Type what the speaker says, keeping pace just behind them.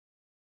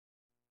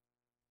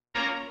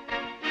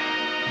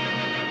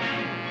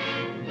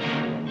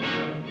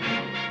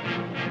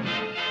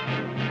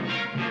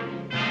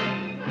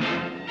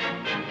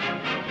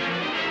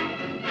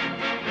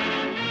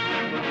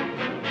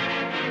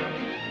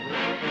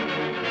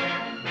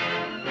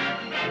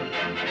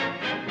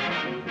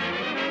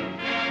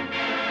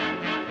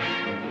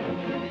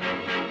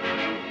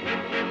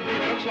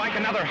like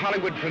another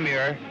Hollywood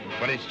premiere,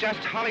 but it's just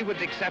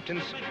Hollywood's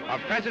acceptance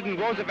of President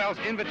Roosevelt's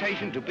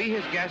invitation to be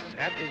his guests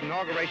at his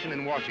inauguration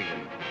in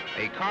Washington.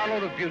 A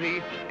carload of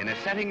beauty in a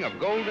setting of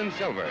gold and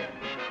silver.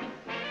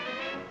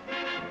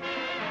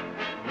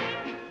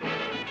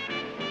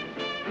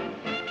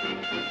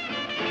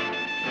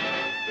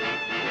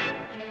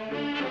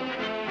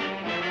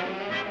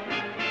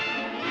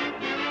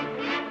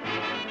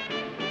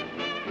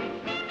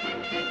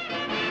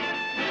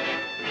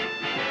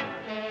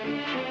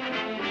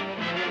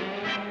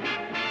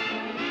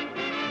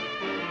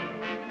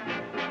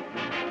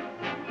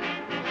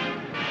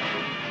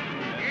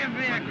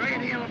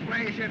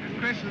 To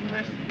christen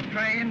this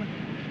train,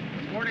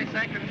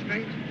 42nd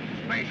Street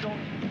Special,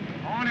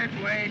 on its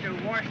way to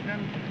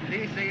Washington,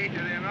 D.C. to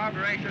the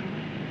inauguration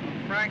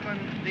of Franklin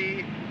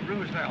D.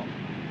 Roosevelt.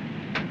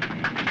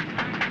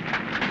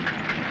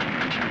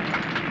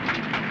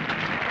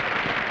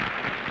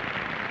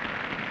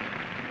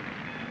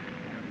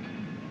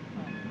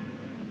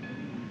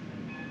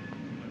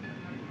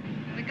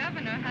 The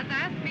governor has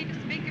asked me to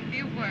speak a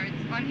few words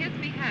on his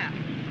behalf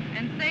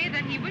and say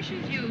that he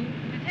wishes you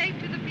to take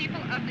to the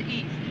people of the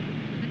East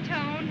the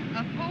tone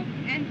of hope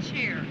and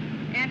cheer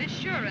and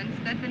assurance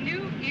that the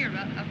new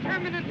era of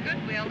permanent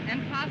goodwill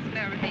and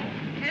prosperity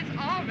has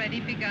already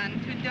begun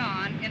to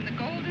dawn in the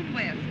Golden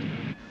West.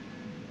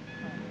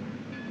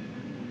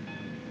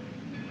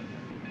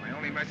 My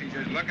only message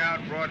is look out,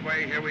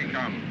 Broadway, here we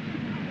come.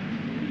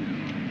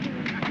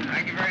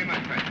 Thank you very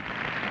much, Fred.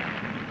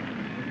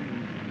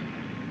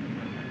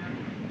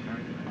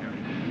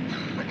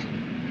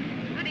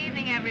 Good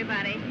evening,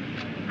 everybody.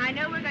 I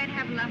know we're going to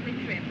have a lovely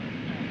trip.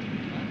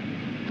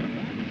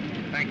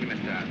 Thank you,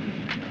 Mr.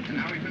 And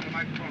now we bring the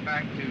microphone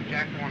back to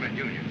Jack Warner,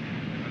 Jr.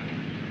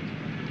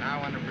 Now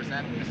I want to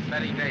present Miss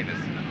Betty Davis.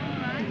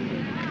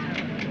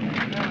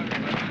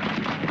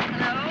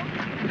 Hello.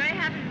 Very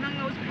happy to be among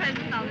those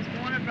present on this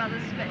Warner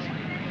Brothers special.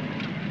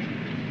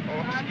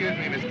 Oh, excuse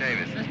me, Miss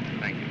Davis.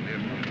 Thank you, Leo.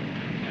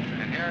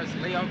 And here's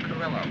Leo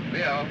Carrillo.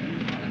 Leo,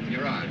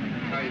 you're on.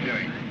 How are you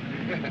doing?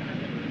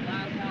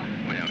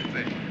 Well, let's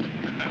see.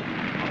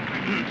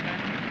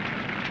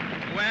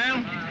 Well,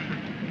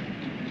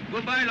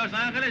 goodbye, Los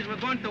Angeles. We're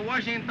going to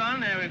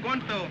Washington, and we're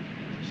going to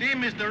see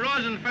Mr.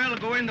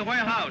 Roosevelt go in the White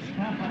House.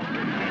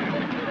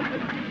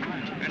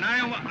 And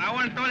I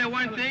want to tell you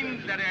one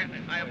thing, that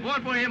I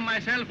voted for him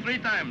myself 3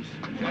 times.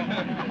 So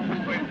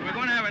we're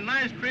going to have a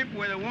nice trip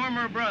with the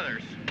Warner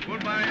Brothers.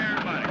 Goodbye,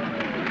 everybody.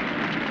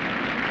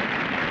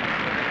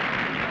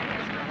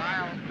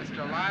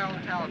 Mr. Lyle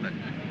Talbot.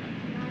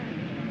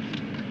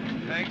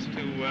 Thanks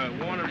to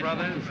Warner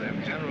Brothers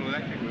and General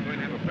Electric, we're going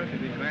to have a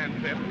perfectly grand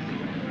trip.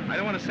 I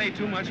don't want to say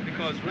too much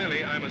because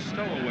really I'm a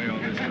stowaway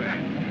on this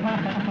train.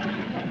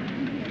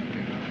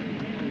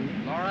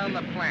 Laura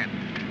LaPlante.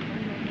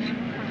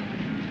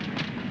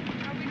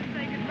 Are we to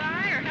say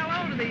goodbye, or how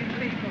old are these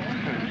people?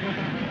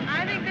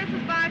 I think this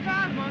is by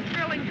far the most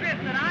thrilling trip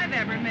that I've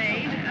ever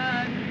made.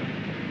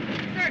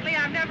 Certainly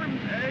I've never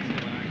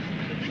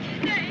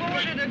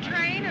boarded a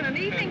train in an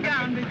evening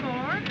gown before.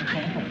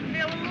 I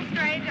feel a little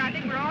strange. I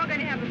think we're all going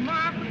to have a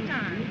marvelous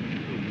time.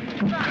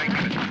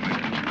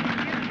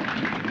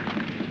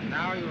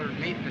 Now you will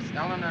meet Miss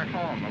Eleanor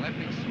Holm,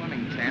 Olympic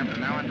swimming champ,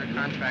 and now under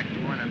contract to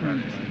Warner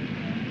Brothers.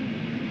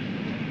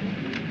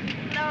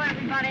 Hello,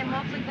 everybody. I'm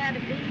awfully glad to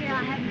be here.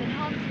 I haven't been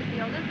home since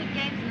the Olympic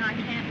Games, and I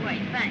can't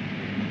wait. Thanks.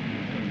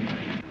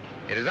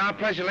 It is our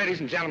pleasure, ladies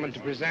and gentlemen, to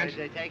present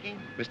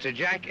Mr.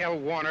 Jack L.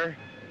 Warner,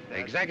 the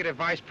Executive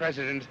Vice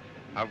President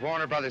of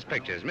Warner Brothers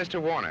Pictures. Mr.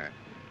 Warner.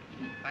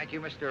 Thank you,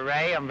 Mr.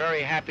 Ray. I'm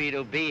very happy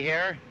to be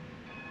here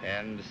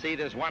and to see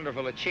this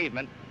wonderful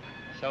achievement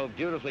so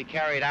beautifully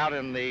carried out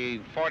in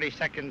the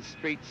 42nd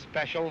Street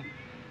Special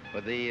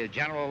with the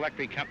General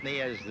Electric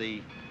Company as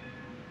the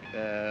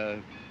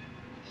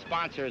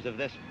sponsors of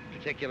this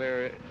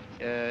particular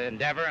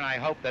endeavor, and I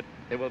hope that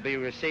it will be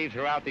received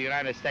throughout the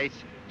United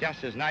States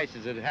just as nice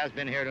as it has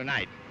been here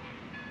tonight.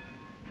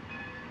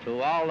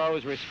 To all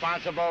those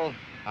responsible,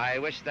 I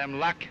wish them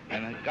luck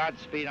and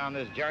Godspeed on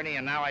this journey,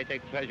 and now I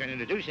take pleasure in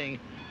introducing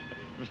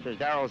Mr.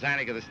 Darrell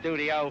Zanuck of the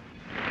studio.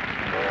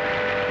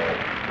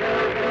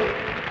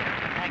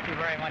 Thank you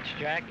very much,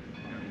 Jack.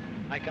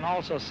 I can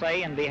also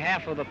say, in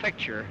behalf of the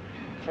picture,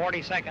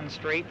 42nd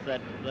Street,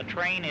 that the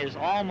train is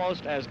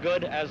almost as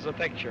good as the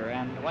picture.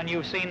 And when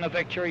you've seen the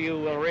picture, you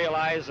will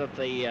realize that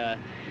the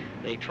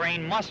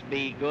train must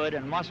be good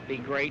and must be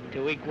great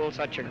to equal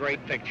such a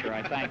great picture.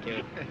 I thank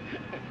you.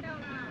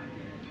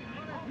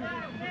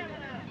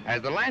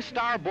 As the last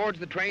star boards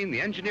the train, the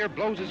engineer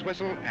blows his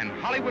whistle, and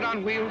Hollywood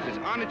on Wheels is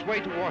on its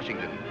way to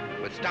Washington,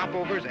 with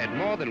stopovers at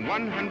more than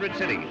 100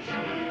 cities.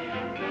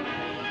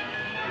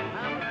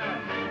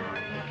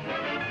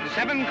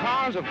 7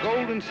 cars of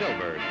gold and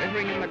silver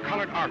glittering in the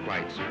colored arc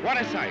lights. What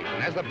a sight!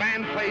 And as the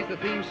band plays the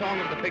theme song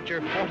of the picture,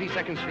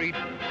 42nd Street,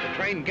 the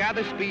train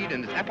gathers speed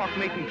in its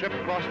epoch-making trip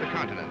across the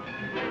continent.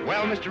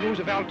 Well, Mr.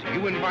 Roosevelt,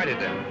 you invited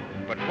them.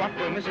 But what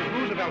will Mrs.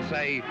 Roosevelt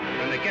say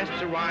when the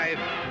guests arrive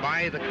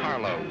by the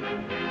carload?